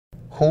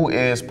Who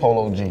is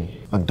Polo G?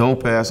 A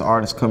dope-ass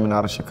artist coming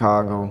out of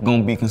Chicago,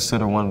 gonna be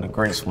considered one of the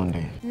greats one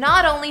day.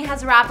 Not only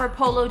has rapper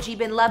Polo G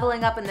been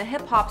leveling up in the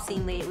hip-hop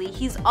scene lately,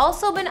 he's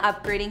also been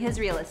upgrading his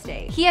real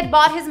estate. He had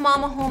bought his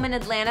mom a home in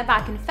Atlanta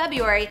back in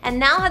February and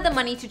now had the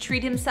money to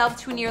treat himself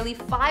to a nearly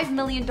 $5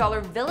 million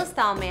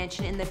villa-style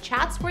mansion in the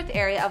Chatsworth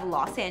area of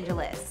Los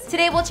Angeles.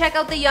 Today we'll check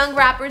out the young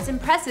rapper's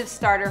impressive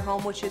starter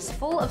home, which is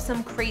full of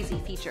some crazy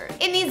features.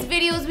 In these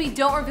videos, we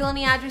don't reveal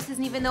any addresses,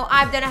 and even though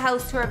I've done a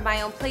house tour of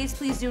my own place,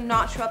 please do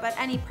not show up at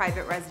any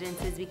private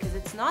residences because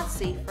it's not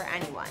safe for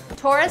anyone.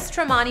 Taurus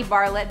Tremonti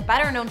Bartlett,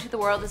 better known to the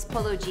world as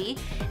Polo G,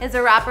 is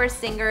a rapper,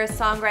 singer,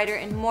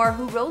 songwriter, and more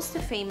who rose to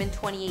fame in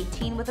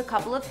 2018 with a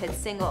couple of hit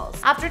singles.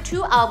 After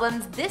 2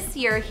 albums, this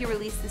year he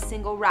released the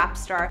single Rap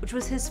Star, which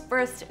was his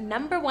first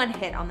 #1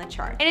 hit on the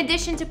chart. In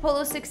addition to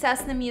Polo's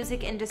success in the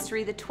music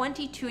industry, the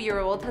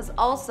 22-year-old has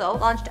also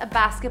launched a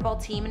basketball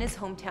team in his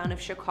hometown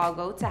of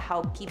Chicago to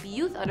help keep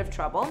youth out of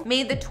trouble,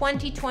 made the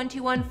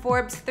 2021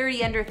 Forbes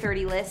 30 Under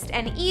 30 list,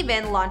 and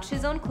even launched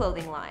his own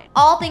clothing line.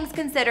 All things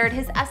considered,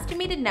 his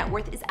estimated net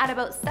worth is at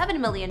about $7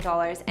 million,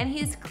 and he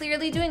is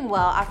clearly doing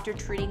well after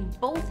treating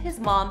both his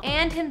mom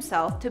and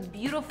himself to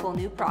beautiful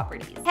new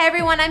properties. Hey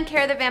everyone, I'm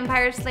Kara the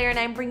Vampire Slayer, and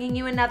I'm bringing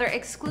you another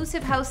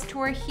exclusive house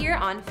tour here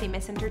on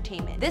Famous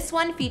Entertainment. This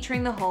one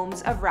featuring the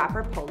homes of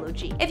rapper Polo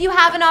G. If you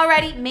haven't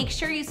already, make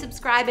sure you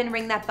subscribe and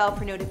ring that bell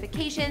for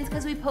notifications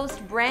because we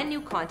post brand new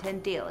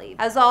content daily.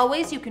 As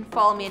always, you can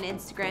follow me on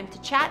Instagram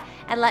to chat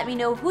and let me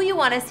know who you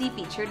want to see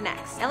featured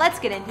next. Now let's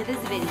get into this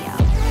video.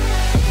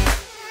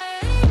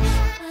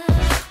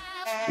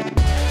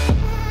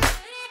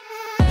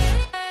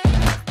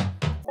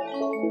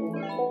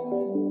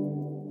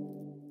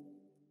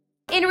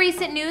 In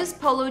recent news,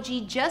 Polo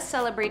G just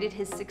celebrated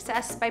his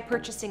success by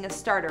purchasing a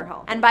starter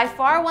home, and by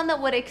far one that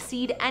would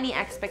exceed any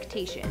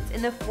expectations,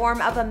 in the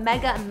form of a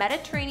mega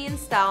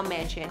Mediterranean-style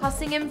mansion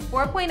costing him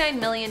 $4.9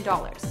 million.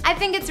 I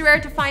think it's rare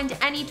to find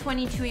any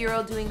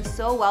 22-year-old doing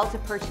so well to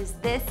purchase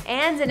this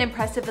and an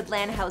impressive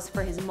Atlanta house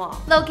for his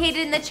mom. Located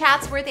in the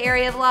Chatsworth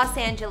area of Los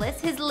Angeles,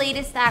 his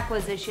latest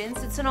acquisition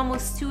sits on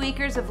almost 2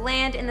 acres of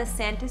land in the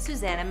Santa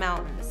Susana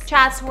Mountains.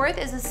 Chatsworth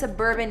is a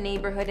suburban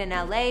neighborhood in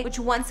LA, which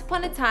once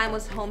upon a time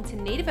was home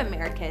to Native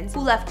Americans who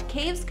left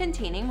caves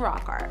containing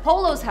rock art.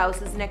 Polo's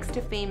house is next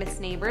to famous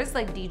neighbors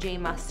like DJ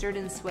Mustard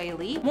and Sway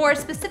Lee, more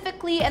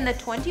specifically in the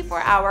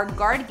 24-hour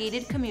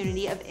guard-gated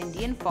community of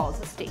Indian Falls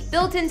Estate.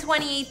 Built in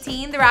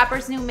 2018, the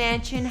rapper's new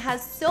mansion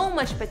has so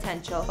much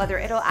potential, whether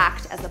it'll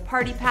act as a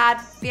party pad,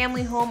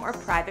 family home, or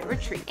private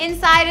retreat.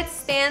 Inside, it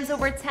spans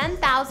over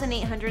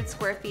 10,800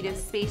 square feet of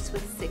space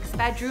with 6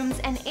 bedrooms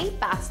and 8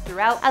 baths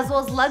throughout, as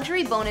well as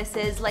luxury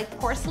bonuses like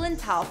porcelain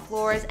tile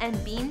floors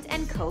and beamed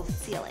and cove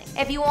ceiling.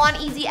 If you want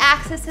easy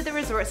access to the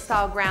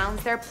resort-style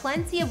grounds, there are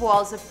plenty of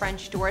walls of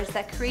French doors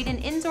that create an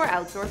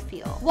indoor-outdoor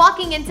feel.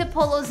 Walking into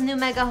Polo's new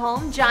mega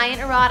home,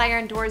 giant wrought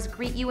iron doors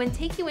greet you and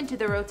take you into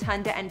the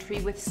rotunda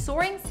entry with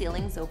soaring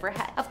ceilings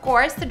overhead. Of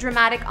course, the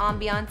dramatic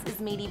ambiance is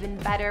made even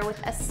better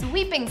with a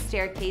sweeping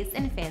staircase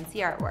and fancy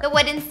artwork. The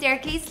wooden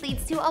staircase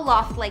leads to a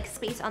loft-like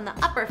space on the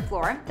upper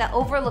floor that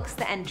overlooks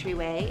the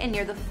entryway, and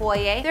near the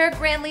foyer, there are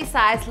grandly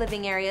sized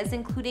living areas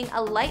including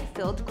a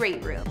light-filled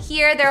great room.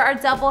 Here, there are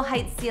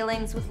double-height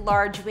ceilings with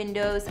large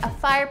windows, a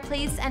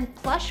fireplace, and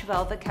plush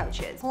velvet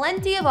couches.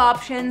 Plenty of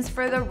options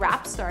for the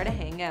rap star to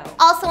hang out.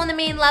 Also on the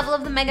main level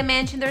of the mega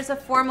mansion, there's a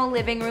formal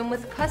living room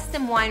with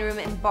custom wine room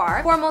and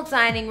bar, formal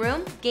dining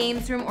room,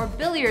 games room or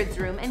billiards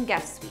room, and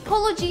guest suite.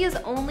 Polo G is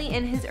only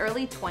in his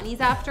early 20s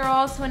after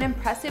all, so an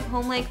impressive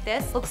home like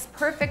this looks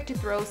perfect to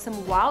throw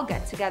some wild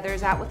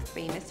get-togethers at with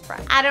famous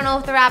friends. I don't know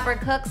if the rapper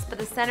cooks, but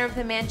the center of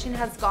the mansion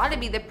has got to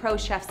be the pro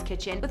chef's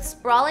kitchen with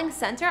sprawling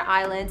center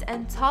islands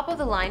and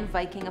top-of-the-line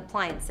Viking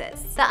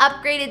appliances. The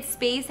upgraded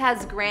space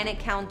has granite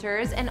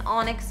counters, an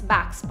onyx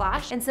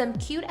backsplash, and some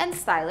cute and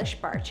stylish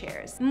bar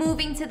chairs.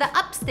 Moving to the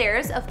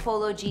upstairs of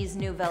Polo G's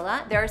new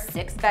villa, there are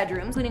 6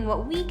 bedrooms, including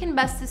what we can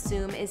best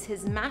assume is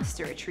his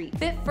master retreat,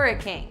 fit for a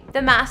king.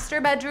 The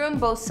master bedroom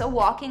boasts a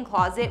walk-in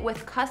closet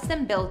with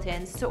custom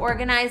built-ins to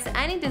organize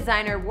any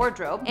designer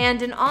wardrobe,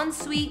 and an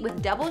ensuite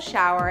with double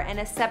shower and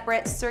a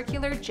separate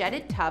circular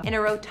jetted tub in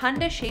a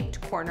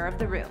rotunda-shaped corner of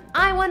the room.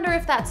 I wonder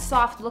if that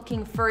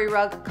soft-looking furry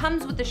rug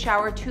comes with the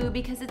shower too,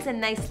 because it's a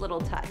nice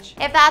little touch.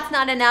 If that's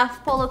not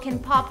enough, Polo can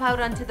pop out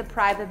onto the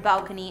private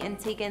balcony and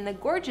take in the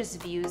gorgeous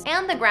views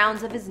and the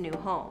grounds of his new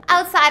home.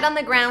 Outside on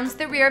the grounds,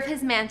 the rear of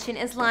his mansion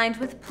is lined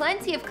with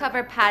plenty of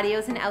covered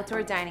patios and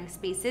outdoor dining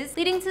spaces,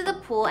 leading to the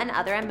pool and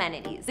other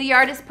amenities. The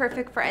yard is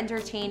perfect for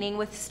entertaining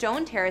with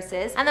stone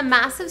terraces and a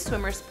massive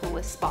swimmer's pool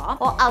with spa,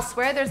 while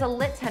elsewhere there's a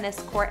lit tennis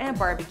court and a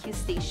barbecue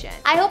station.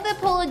 I hope that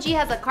Polo G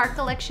has a car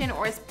collection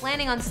or is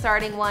planning on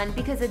starting one,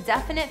 because a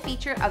definite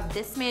feature of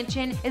this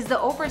mansion is the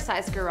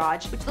oversized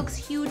garage, which looks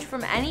huge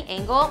from any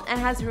angle single and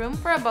has room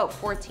for about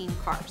 14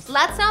 cars.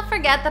 Let's not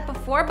forget that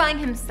before buying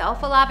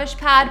himself a lavish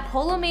pad,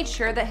 Polo made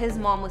sure that his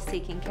mom was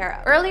taken care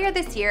of. Earlier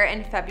this year,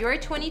 in February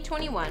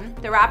 2021,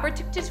 the rapper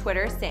took to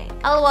Twitter saying,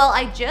 "LOL,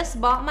 I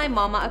just bought my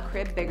mama a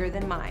crib bigger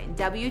than mine,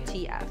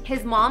 WTF."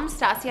 His mom,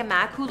 Stasia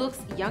Mack, who looks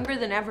younger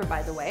than ever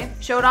by the way,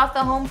 showed off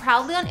the home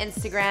proudly on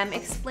Instagram,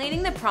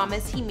 explaining the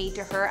promise he made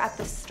to her at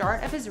the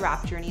start of his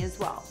rap journey as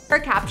well. Her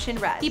caption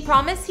read, "He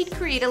promised he'd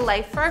create a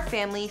life for our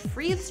family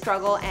free of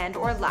struggle and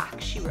or lack,"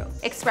 she wrote,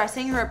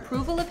 expressing her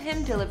approval of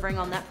him delivering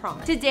on that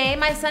promise. "Today,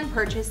 my son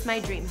purchased my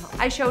dream home.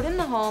 I showed him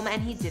the home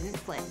and he didn't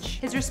flinch.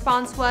 His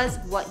response was,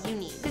 'What you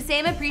need.' To say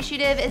I'm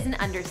appreciative is an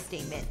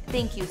understatement.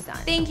 Thank you, son.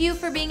 Thank you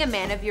for being a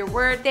man of your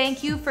word.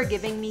 Thank you for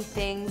giving me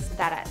things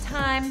that at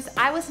times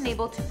I wasn't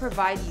able to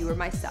provide you or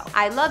myself.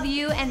 I love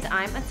you and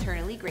I'm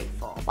eternally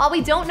grateful." While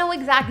we don't know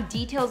exact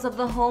details of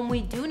the home,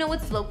 we do know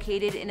it's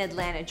located in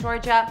Atlanta,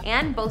 Georgia,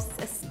 and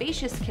boasts a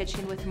spacious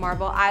kitchen with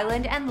marble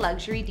island and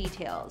luxury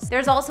details.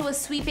 There's also a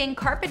sweeping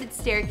carpeted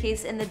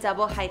staircase in the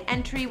double height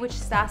entry, which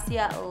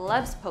Stasia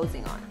loves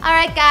posing on.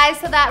 Alright guys,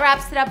 so that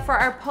wraps it up for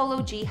our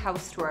Polo G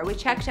house tour. We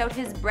checked out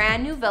his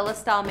brand new villa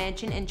style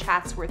mansion in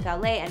Chatsworth,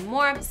 LA and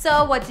more.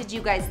 So what did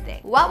you guys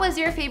think? What was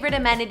your favorite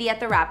amenity at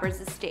the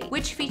rapper's estate?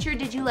 Which feature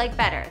did you like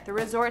better? The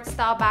resort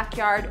style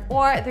backyard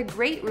or the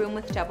great room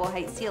with double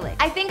height ceiling?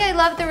 I think I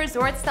love the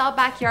resort style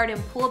backyard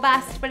and pool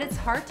best, but it's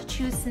hard to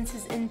choose since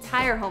his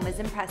entire home is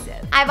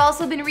impressive. I've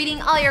also been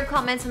reading all your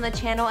comments on the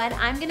channel and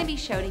I'm gonna be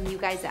shouting you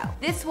guys out.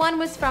 This one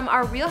was from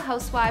our Real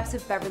Housewives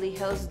of Beverly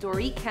Hills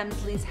Dorit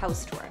Kemsley's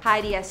house tour.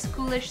 Heidi S.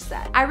 Coolish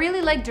said, "I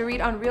really like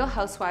Dorit on Real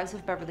Housewives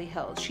of Beverly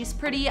Hills. She's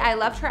pretty, I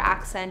loved her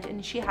accent,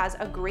 and she has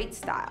a great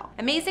style.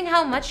 Amazing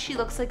how much she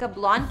looks like a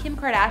blonde Kim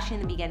Kardashian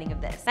in the beginning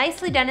of this.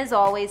 Nicely done as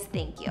always,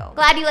 thank you."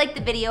 Glad you liked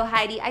the video,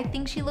 Heidi. I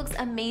think she looks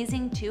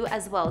amazing too,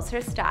 as well as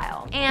her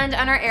style. And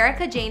on our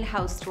Erica Jane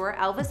house tour,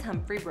 Elvis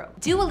Humphrey wrote,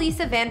 "Do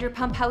Elisa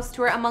Vanderpump house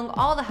tour among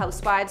all the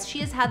housewives. She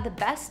has had the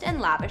best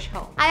and lavish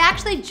home. I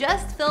actually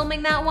just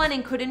filming that one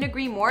and couldn't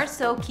agree more,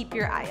 so keep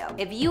your eye out.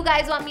 If you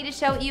guys want me to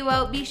shout you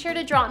out, be sure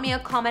to drop me a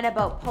comment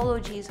about Polo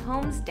G's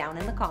homes down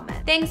in the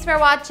comments. Thanks for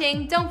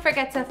watching. Don't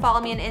forget to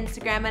follow me on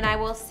Instagram and I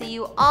will see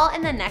you all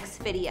in the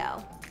next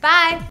video.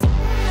 Bye!